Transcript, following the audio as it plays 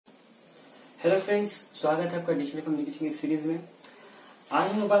Hello friends, स्वागत है आपका डिजिटल कम्युनिकेशन की सीरीज में। आज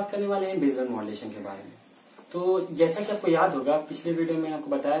हम लोग बात करने वाले हैं बेसबैंड मॉड्यूलेशन के बारे में। तो जैसा कि आपको याद होगा, पिछले वीडियो में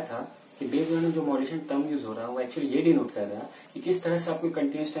आपको बताया था कि बेसबैंड में जो मॉड्यूलेशन टर्म यूज हो रहा है वो एक्चुअली ये डिनोट कर रहा है कि किस तरह से आपको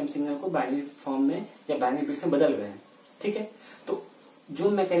कंटिन्यूअस टाइम सिग्नल को बाइनरी फॉर्म में या बाइनरी बिट्स में बदल रहे हैं। ठीक है, तो जो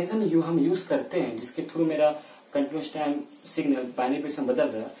मैकेनिज्म हम यूज करते हैं जिसके थ्रू मेरा continuous time signal binary bits में बदल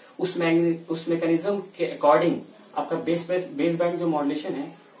रहा है, उस मैकेनिज्म के अकॉर्डिंग आपका बेसबैंड जो मॉड्यूलेशन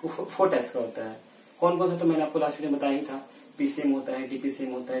है वो 4 टाइप्स का होता है। कौन कौन सा तो मैंने आपको लास्ट वीडियो में बताया ही था। पीसीएम होता है,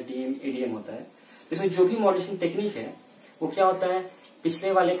 डीपीसीएम होता है, डीएम एडीएम होता है। इसमें जो भी मॉड्यूलेशन टेक्निक है वो क्या होता है,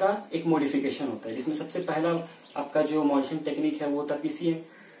 पिछले वाले का एक मॉडिफिकेशन होता है, जिसमें सबसे पहला आपका जो मॉड्यूलेशन टेक्निक है वो होता है पीसीएम।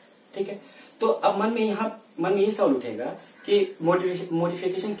 ठीक है, तो अब मन में ये सवाल उठेगा कि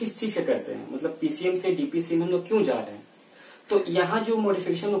मॉडिफिकेशन किस चीज का करते हैं, मतलब पीसीएम से डीपीसीएम हम लोग क्यों जा रहे हैं। तो यहाँ जो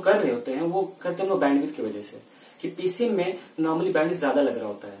मॉडिफिकेशन वो कर रहे होते हैं वो करते हैं लोग बैंडविड्थ की वजह से, कि पीसीएम में नॉर्मली बैंडविड्थ ज्यादा लग रहा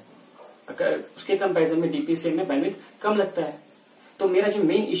होता है, उसके कंपैरिजन में डीपीसीएम में बैंडविड्थ कम लगता है। तो मेरा जो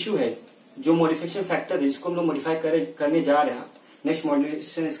मेन इश्यू है, जो मॉडिफिकेशन फैक्टर है जिसको हम लोग मॉडिफाई करने जा रहे हैं नेक्स्ट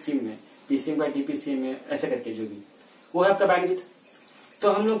मॉड्यूलेशन स्कीम में, पीसीएम बाय डीपीसीएम में ऐसा करके जो भी, वो है आपका बैंडविड्थ।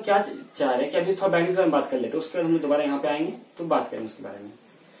 तो हम लोग क्या चाह रहे हैं कि अभी थोड़ा बैंडविड्थ के बारे में बात कर लेते हैं, उसके बाद हम लोग दोबारा यहाँ पे आएंगे तो बात करेंगे उसके बारे में।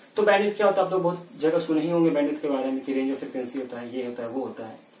 तो बैंडविड्थ क्या होता है, आप लोग बहुत जगह सुने ही होंगे बैंडविड्थ के बारे में कि रेंज ऑफ फ्रीक्वेंसी होता है, ये होता है, वो होता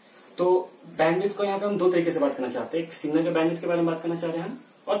है। तो बैंडविड्थ को यहाँ पे हम 2 तरीके से बात करना चाहते हैं। एक सिग्नल के बैंडविड्थ के बारे में बात करना चाह रहे हैं हम,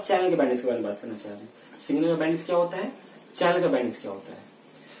 और चैनल के बैंडविड्थ के बारे में बात करना चाह रहे हैं। सिग्नल का बैंडविड्थ क्या होता है, चैनल का बैंडविड्थ क्या होता है।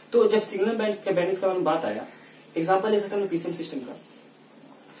 तो जब सिग्नल के बैंडविड्थ के बारे में बात आया, एग्जाम्पल ले सकते हैं पीसीएम सिस्टम का।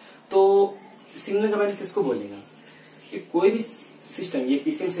 तो सिग्नल का बैंडविड्थ किसको बोलेगा कि कोई भी सिस्टम, ये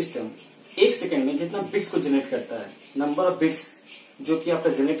पीसीएम सिस्टम 1 सेकंड में जितना बिट्स को जनरेट करता है, नंबर ऑफ बिट्स जो कि आपका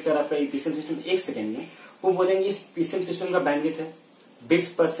जनरेट कर आपका पीसीएम सिस्टम 1 सेकंड में, वो बोलेंगे इस पीसीएम सिस्टम का बैंडविड्थ है बिट्स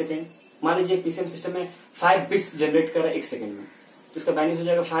पर सेकंड। मान लीजिए पीसीएम सिस्टम में 5 बिट्स जनरेट कर रहा है 1 सेकंड में, तो इसका बैंडविड्थ हो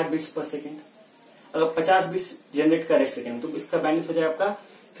जाएगा 5 बिट्स पर सेकंड। अगर 50 बिट्स जनरेट कर 1 सेकंड में, तो इसका बैंडविड्थ हो जाएगा आपका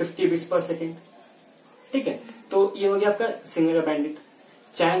 50 बिट्स पर सेकंड। ठीक है, तो ये हो गया आपका सिग्नल का बैंडविड्थ।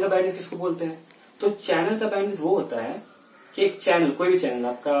 चैनल का बैंडविड्थ किसको बोलते हैं, तो चैनल का बैंडविड्थ वो होता है कि एक चैनल, कोई भी चैनल,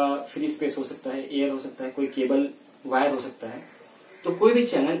 आपका फ्री स्पेस हो सकता है, एयर हो सकता है, कोई केबल वायर हो सकता है, तो कोई भी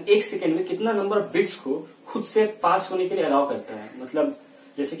चैनल 1 सेकंड में कितना नंबर ऑफ बिट्स को खुद से पास होने के लिए अलाउ करता है। मतलब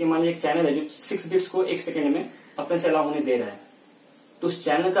जैसे कि मान लीजिए एक चैनल है जो 6 बिट्स को 1 सेकंड में अपने से अलाउ होने दे रहा है, तो उस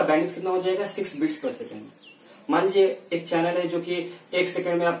चैनल का बैंडविड्थ कितना हो जाएगा, 6 बिट्स पर सेकंड। मान लीजिए एक चैनल है जो कि 1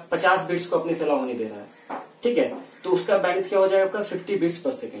 सेकंड में आप 50 बिट्स को अपने से अलाउ होने दे रहा है, ठीक है, तो उसका बैंडविड्थ क्या हो जाएगा आपका 50 बिट्स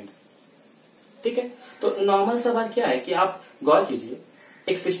पर सेकंड। ठीक है, तो नॉर्मल सा बात क्या है कि आप गौर कीजिए,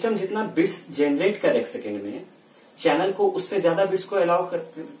 एक सिस्टम जितना बिट्स जनरेट कर 1 सेकंड में, चैनल को उससे ज्यादा बिट्स को अलाउ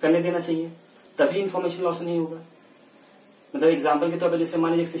करने देना चाहिए, तभी इंफॉर्मेशन लॉस नहीं होगा। मतलब एग्जांपल के तौर पर जैसे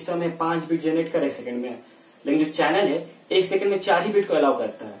मान लीजिए एक सिस्टम है 5 बिट जनरेट कर 1 सेकंड में, लेकिन जो चैनल है 1 सेकंड में 4 ही बिट को अलाउ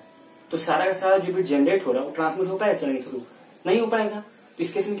करता है, तो सारा का सारा जो बिट जनरेट हो रहा है वो ट्रांसमिट हो पाएगा चैनल के थ्रू, नहीं हो पाएगा। तो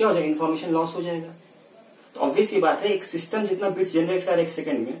इस केस में क्या हो जाएगा, इन्फॉर्मेशन लॉस हो जाएगा। तो ऑब्वियस ये बात है, एक सिस्टम जितना बिट्स जनरेट कर 1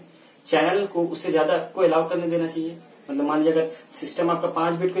 सेकंड में, चैनल को उससे ज्यादा को अलाउ करने देना चाहिए। मतलब मान लीजिए अगर सिस्टम आपका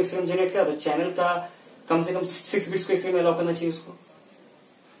 5 बिट को 1 सेकंड जनरेट कर, तो चैनल का कम से कम 6 बिट्स को 1 सेकंड में अलाउ करना चाहिए उसको।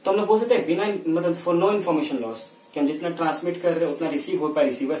 तो हम लोग बोल सकते हैं बिना, मतलब फॉर नो इन्फॉर्मेशन लॉस, कि हम जितना ट्रांसमिट कर रहे हैं उतना रिसीव हो पाए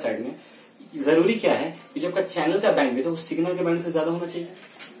रिसीवर साइड में। जरूरी क्या है कि जो आपका चैनल का बैंडविड्थ है वो सिग्नल के बैंडविड्थ से ज्यादा होना चाहिए।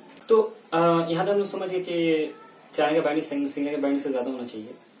 तो यहाँ तक हम लोग समझ गए कि चैनल का बैंडविड्थ सिग्नल के बैंडविड्थ से ज्यादा होना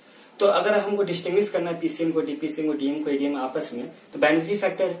चाहिए। तो अगर हमको डिस्टिंग्विश करना है पीसीएम को, डीपीसीएम को, डीएम को, एडीएम आपस में, तो बैंडविड्थ ही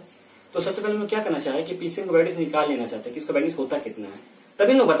फैक्टर है। तो सबसे पहले हम क्या करना चाहे कि पीसीएम का बैंडविड्थ निकाल लेना चाहते हैं कि उसका बैंडविड्थ होता कितना है,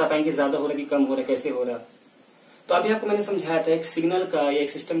 तभी लोग बता पाएंगे ज्यादा हो रहा है कि कम हो रहा है, कैसे हो रहा। तो अभी आपको मैंने समझाया था एक सिग्नल का या एक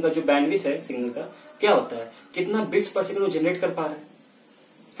सिस्टम का जो बैंडविड्थ है सिग्नल का क्या होता है, कितना बिट्स पर सेकंड वो जनरेट कर पा रहा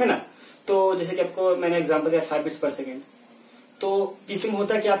है ना। तो जैसे कि आपको मैंने एग्जांपल दिया 5 बिट्स पर सेकंड। तो पीसीएम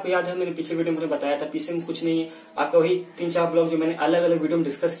होता है कि आपको याद है, मैंने पीछे वीडियो में बताया था, पीसीएम कुछ नहीं है, आपका वही 3-4 ब्लॉक जो मैंने अलग अलग वीडियो में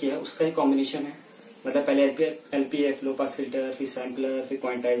डिस्कस किया है उसका ही कॉम्बिनेशन है। मतलब पहले एलपीएफ लो पास फिल्टर, फिर सैम्पलर, फिर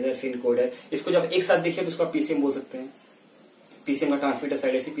क्वांटाइजर, फिर इनकोडर, इसको जब एक साथ देखिए तो उसको आप पीसीएम बोल सकते हैं। पीसीएम का ट्रांसमीटर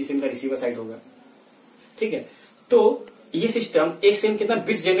साइड ऐसे पीसीएम का रिसीवर साइड होगा। ठीक है, तो ये सिस्टम 1 सेकंड कितना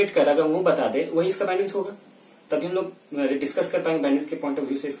बिट्स जनरेट कर, अगर वो बता दे वही इसका बैंडविड्थ होगा, तभी हम लोग डिस्कस कर पाएंगे बैंडविड्थ के पॉइंट ऑफ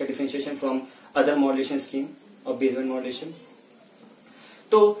व्यू से इसका differentiation from other modulation scheme और बेसबैंड मॉड्यूलेशन।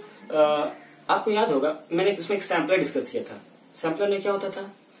 तो आपको याद होगा मैंने उसमें एक सैम्पलर डिस्कस किया था। सैम्पलर में क्या होता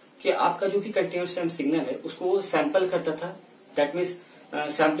था कि आपका जो भी कंटिन्यूअस टाइम सिग्नल है उसको वो सैंपल करता था। दैट मीन्स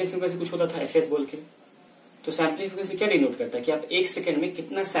सैम्पलिंग फ्रीक्वेंसी कुछ होता था एफएस बोल के। तो सैम्पलिंग फ्रीक्वेंसी क्या डिनोट करता है कि आप 1 सेकंड में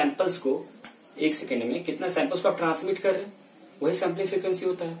कितना सैंपल्स को, 1 सेकंड में कितना सैंपल्स को आप ट्रांसमिट कर रहे हैं, वही सैम्पलिंग फ्रीक्वेंसी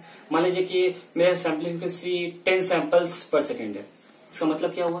होता है। मान लीजिए कि मेरा सैम्पलिंग फ्रीक्वेंसी 10 सैंपल्स पर सेकंड है, इसका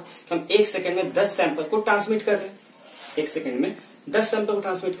मतलब क्या हुआ कि हम 1 सेकंड में 10 सैंपल को ट्रांसमिट कर रहे हैं, 1 सेकंड में 10 सैंपल को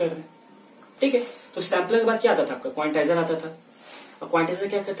ट्रांसमिट कर रहे हैं। ठीक है। तो सैंपलर के बाद क्या आता था आपका, क्वांटाइजर आता था। और क्वांटाइजर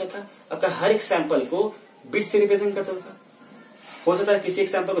क्या करता था, आपका हर एक सैंपल को बिट से रिप्रेजेंट करता था। हो सकता है किसी एक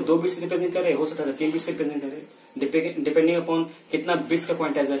सैंपल को 2 बिट से रिप्रेजेंट करे, हो सकता है 3 बिट से रिप्रेजेंट करे, डिपेंडिंग अपॉन कितना बिट्स का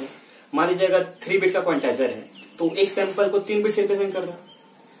क्वांटाइजर है। मान लीजिए अगर 3 बिट का क्वांटाइजर है तो एक सैंपल को 3 बिट से रिप्रेजेंट कर रहा,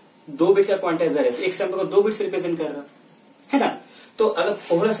 2 बिट का क्वांटाइजर है तो एक सैंपल को 2 बिट से रिप्रेजेंट कर रहा है ना। तो अगर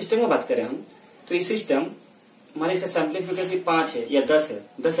ओवरऑल सिस्टम की बात करें हम, तो इस सिस्टम मान लीजिए इसका सैंपलिंग फ्रीक्वेंसी 5 है या 10 है,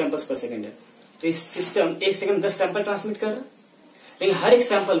 10 सैंपल्स पर सेकंड है, तो इस सिस्टम एक सेकंड में 10 सैंपल ट्रांसमिट कर रहा। लेकिन हर एक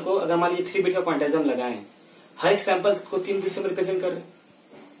सैंपल को अगर मान लीजिए 3 बिट का क्वांटाइजर हम लगाए, हर एक सैंपल को 3 बिट से रिप्रेजेंट कर रहे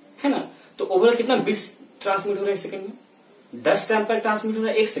है ना। तो ओवरऑल कितना बिट्स ट्रांसमिट हो रहा है एक सेकंड में, 10 सैंपल ट्रांसमिट हो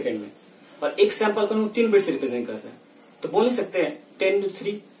रहा है एक सेकंड में, और एक सैंपल को हम 3 बिट से रिप्रेजेंट कर रहे हैं। तो बोल नहीं सकते हैं 10 ×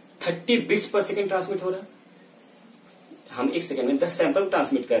 3 30 बिट्स पर सेकंड ट्रांसमिट हो रहा है। हम एक सेकंड में 10 सैंपल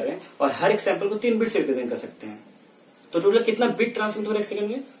ट्रांसमिट कर रहे हैं और हर एक सैंपल को 3 बिट से रिप्रेजेंट कर सकते हैं। तो टोटल कितना बिट ट्रांसमिट हो रहा है एक सेकंड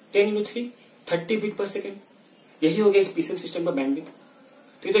में, 10 × 3 30 बिट पर सेकंड। यही हो गया इस पीसीएम सिस्टम का बैंडविड्थ।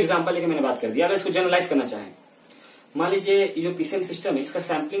 तो ये तो एग्जांपल लेके मैंने बात कर दिया। अगर इसको जनरलाइज करना चाहें, मान लीजिए ये जो पीसीएम सिस्टम है इसका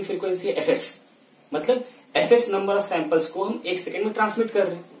सैंपलिंग फ्रीक्वेंसी है एफएस, मतलब एफएस नंबर ऑफ सैंपल्स को हम एक सेकंड में ट्रांसमिट कर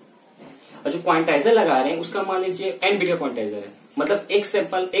रहे हैं। और जो क्वांटाइजर लगा रहे हैं उसका मान लीजिए एन बिट का क्वांटाइजर है, मतलब एक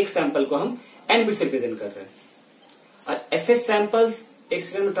सैंपल को हम एन बिट से रिप्रेजेंट कर रहे हैं। और एफएस सैंपल्स एक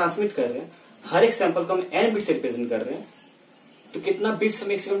सेकंड में ट्रांसमिट कर रहे हैं, हर एक सैंपल को हम एन बिट से रिप्रेजेंट कर रहे हैं। तो कितना बिट्स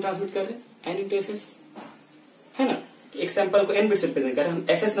हम एक सेकंड में ट्रांसमिट कर रहे हैं, एन इंटू एफएस, है ना। एक सैंपल को एन बिट से रिप्रेजेंट कर रहे हैं, हम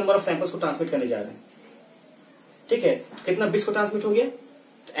एफएस नंबर ऑफ सैंपल्स को ट्रांसमिट करने जा रहे हैं। ठीक है, तो कितना बिट्स को ट्रांसमिट हो गया,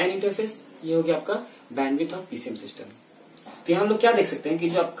 तो एन इंटू एफएस। ये हो गया आपका बैंडविड्थ ऑफ पीसीएम सिस्टम। तो यहाँ हम लोग क्या देख सकते हैं कि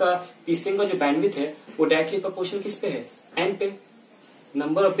जो आपका पीसीएम का जो बैंडविड्थ है वो डायरेक्टली प्रोपोर्शनल किस पे है, एन पे।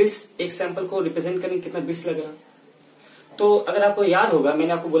 नंबर ऑफ बिट्स एक सैंपल को रिप्रेजेंट करने कितना बिट्स लग रहा। तो अगर आपको याद होगा,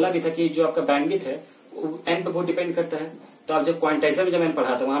 मैंने आपको बोला भी था कि जो आपका बैंडविड्थ है वो एन पे बहुत डिपेंड करता है। तो आप जब क्वांटाइजर में जब मैंने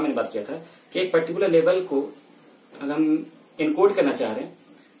पढ़ा था वहां मैंने बात किया था कि एक पर्टिकुलर लेवल को अगर हम इनकोड करना चाह रहे हैं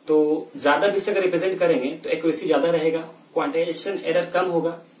तो ज्यादा बिट्स अगर रिप्रेजेंट करेंगे तो एक्यूरेसी ज्यादा रहेगा, क्वांटाइजेशन एरर कम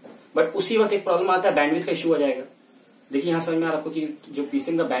होगा। बट उसी वक्त एक प्रॉब्लम आता है, बैंडविड्थ का इशू आ जाएगा। देखिए यहाँ समझ में आ रहा आपको कि जो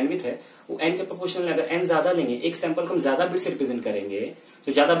पीसीएम का बैंडविड्थ है वो एन के प्रोपोर्शनल है। अगर एन ज्यादा लेंगे, एक सैंपल को हम ज्यादा बिट से रिप्रेजेंट करेंगे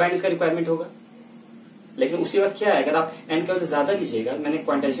तो ज्यादा बैंडविड्थ का रिक्वायरमेंट होगा। लेकिन उसी वक्त क्या है, अगर आप एन का ज्यादा लीजिएगा, मैंने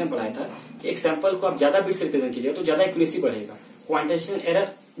क्वांटाइजेशन पढ़ाया था कि एक सैंपल को आप ज्यादा बिट से रिप्रेजेंट कीजिएगा तो ज्यादा एक्यूरेसी बढ़ेगा, क्वांटाइजेशन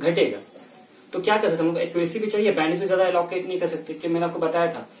एरर घटेगा। तो क्या कर सकते हैं, हमको एक्यूरेसी भी चाहिए, बैंडविड्थ भी ज्यादा एलोकेट नहीं कर सकते। कि मैंने आपको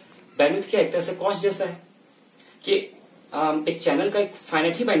बताया था बैंडविड्थ क्या एक तरह से कॉस्ट जैसा है कि एक चैनल का एक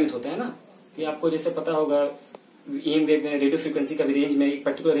फाइनाइट ही बैंडविड्थ होता है ना। कि आपको जैसे पता होगा ईएम वेव में रेडियो फ्रीक्वेंसी का भी रेंज में एक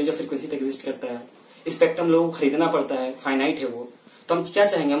पर्टिकुलर रेंज ऑफ फ्रीक्वेंसी तक एग्जिस्ट करता है। स्पेक्ट्रम लोगों को खरीदना पड़ता है, फाइनाइट है वो। तो हम क्या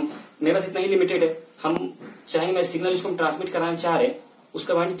चाहेंगे, हम मेरे पास इतना ही लिमिटेड है, हम चाहेंगे मैं सिग्नल जिसको हम ट्रांसमिट कराना चाह रहे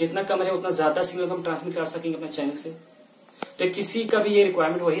उसका बैंडविड्थ जितना कम है उतना ज्यादा सिग्नल को हम ट्रांसमिट करा सकेंगे अपने चैनल से। तो किसी का भी ये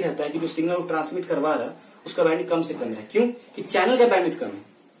रिक्वायरमेंट वही रहता है कि जो सिग्नल ट्रांसमिट करवा रहा उसका बैंडविड्थ कम से कम रहे। क्यों कि चैनल का बैंडविड्थ कम है।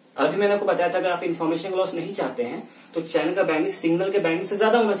 अभी मैंने आपको बताया था अगर आप इन्फॉर्मेशन लॉस नहीं चाहते हैं तो चैनल का बैंडविड्थ सिग्नल के बैंडविड्थ से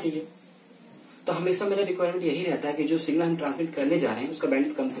ज्यादा होना चाहिए। तो हमेशा मेरा रिक्वायरमेंट यही रहता है कि जो सिग्नल हम ट्रांसमिट करने जा रहे हैं उसका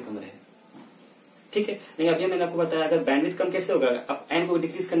बैंडविड्थ कम से कम रहे। ठीक है, नहीं अभी मैंने आपको बताया अगर बैंडविड्थ कम कैसे होगा, अब एन को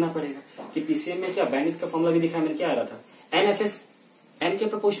डिक्रीज करना पड़ेगा। कि पीसीएम में क्या बैंडविड्थ का फॉर्मूला भी दिखाया मैंने, क्या आ रहा था, एन एफएस, एन के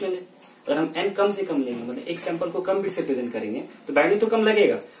प्रोपोर्शनल है। अगर हम एन कम से कम लेंगे, मतलब एक सैंपल को कम बिट से प्रेजेंट करेंगे तो बैंडविड्थ तो कम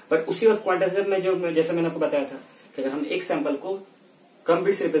लगेगा। बट उसी वक्त क्वांटाइजर में जो जैसा मैंने आपको बताया था कि अगर हम एक सैंपल को कम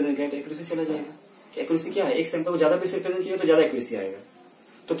बिट से रिप्रेजेंट करें तो एक्यूरेसी चला जाएगा। कि एक्यूरेसी क्या है, एक सैंपल को ज्यादा बिट से रिप्रेजेंट किया तो ज्यादा एक्यूरेसी आएगा।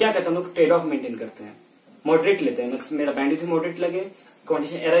 तो क्या करते हैं हम लोग, ट्रेड ऑफ मेंटेन करते हैं, मॉडरेट लेते हैं, मतलब मेरा बैंडविड्थ भी मॉडरेट लगे,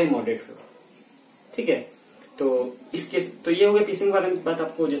 क्वांटिटेशन एरर भी मॉडरेट हो। ठीक है, तो इसके तो ये हो गया पीसीएम के बारे में बात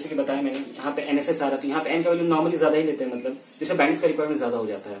आपको जैसे कि बताया मैंने। यहाँ पे एनएफएस आ रहा, तो यहाँ पे एन का वैल्यू नॉर्मली ज्यादा ही लेते हैं, मतलब जिससे बैंडविड्थ का रिक्वायरमेंट ज्यादा हो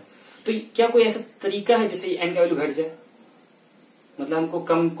जाता है। तो क्या कोई ऐसा तरीका है जिससे एन का वैल्यू घट जाए, मतलब हमको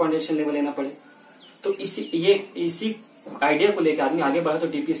कम क्वांटिटेशन लेवल लेना पड़े? तो इसी आइडिया को लेकर आदमी आगे बढ़ा तो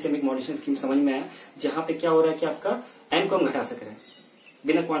डीपीसीएम एक मॉड्यूलेशन स्कीम समझ में आया, जहां पे क्या हो रहा है कि आपका एन को हम घटा सक रहे हैं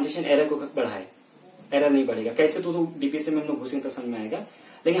बिना क्वांटिटेशन एरर को बढ़ाए। एरर नहीं बढ़ेगा कैसे, तो डीपीसीएम में हम लोग घुसेंगे तो समझ में आएगा।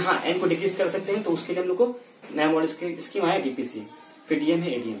 लेकिन हाँ, एन को डिक्रीज कर सकते हैं, तो उसके लिए हम लोग को नया मॉडल स्कीम आया डीपीसीएम, फिर डीएम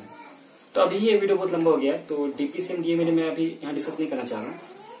है, एडीएम है। तो अभी ये वीडियो बहुत लंबा हो गया है, तो डीपीसीएम डीएम मैं अभी यहाँ डिस्कस नहीं करना चाह रहा हूँ।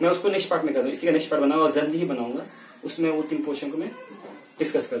 मैं उसको नेक्स्ट पार्ट में कर दूँ, इसी का नेक्स्ट पार्ट बनाऊंगा और जल्दी ही बनाऊंगा, उसमें वो 3 पोर्शन को मैं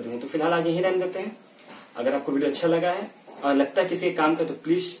डिस्कस कर दूंगा। तो फिलहाल आज यही रहने देते हैं। अगर आपको वीडियो अच्छा लगा है और लगता है किसी के काम का तो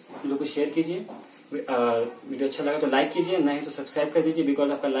प्लीज वीडियो को शेयर कीजिए। वीडियो अच्छा लगा तो लाइक कीजिए, नहीं तो सब्सक्राइब कर दीजिए,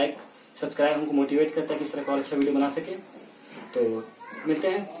 बिकॉज आपका लाइक सब्सक्राइब हमको मोटिवेट करता है कि इस तरह का और अच्छा वीडियो बना सके। तो मिलते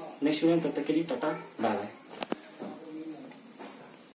हैं नेक्स्ट वीडियो में, तब तक के लिए टाटा बाय बाय।